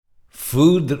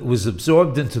Food that was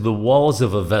absorbed into the walls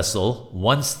of a vessel,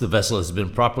 once the vessel has been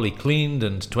properly cleaned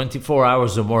and 24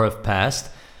 hours or more have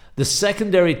passed, the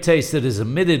secondary taste that is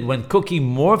emitted when cooking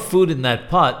more food in that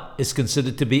pot is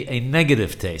considered to be a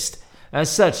negative taste. As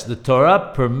such, the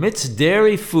Torah permits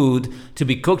dairy food to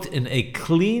be cooked in a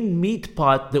clean meat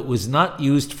pot that was not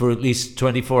used for at least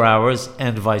 24 hours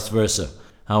and vice versa.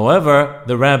 However,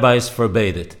 the rabbis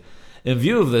forbade it. In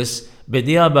view of this,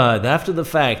 b'di'abad, after the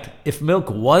fact, if milk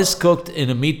was cooked in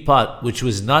a meat pot which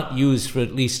was not used for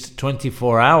at least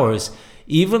 24 hours,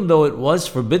 even though it was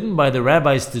forbidden by the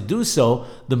rabbis to do so,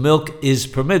 the milk is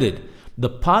permitted. The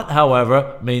pot,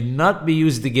 however, may not be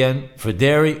used again for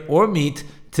dairy or meat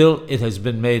till it has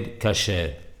been made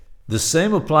kasher. The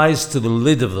same applies to the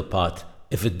lid of the pot.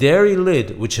 If a dairy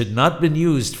lid, which had not been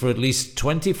used for at least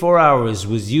 24 hours,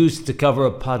 was used to cover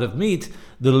a pot of meat,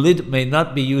 the lid may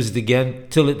not be used again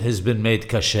till it has been made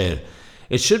kasher.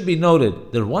 It should be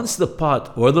noted that once the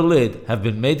pot or the lid have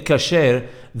been made kasher,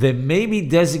 they may be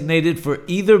designated for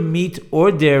either meat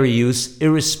or dairy use,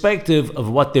 irrespective of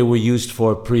what they were used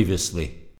for previously.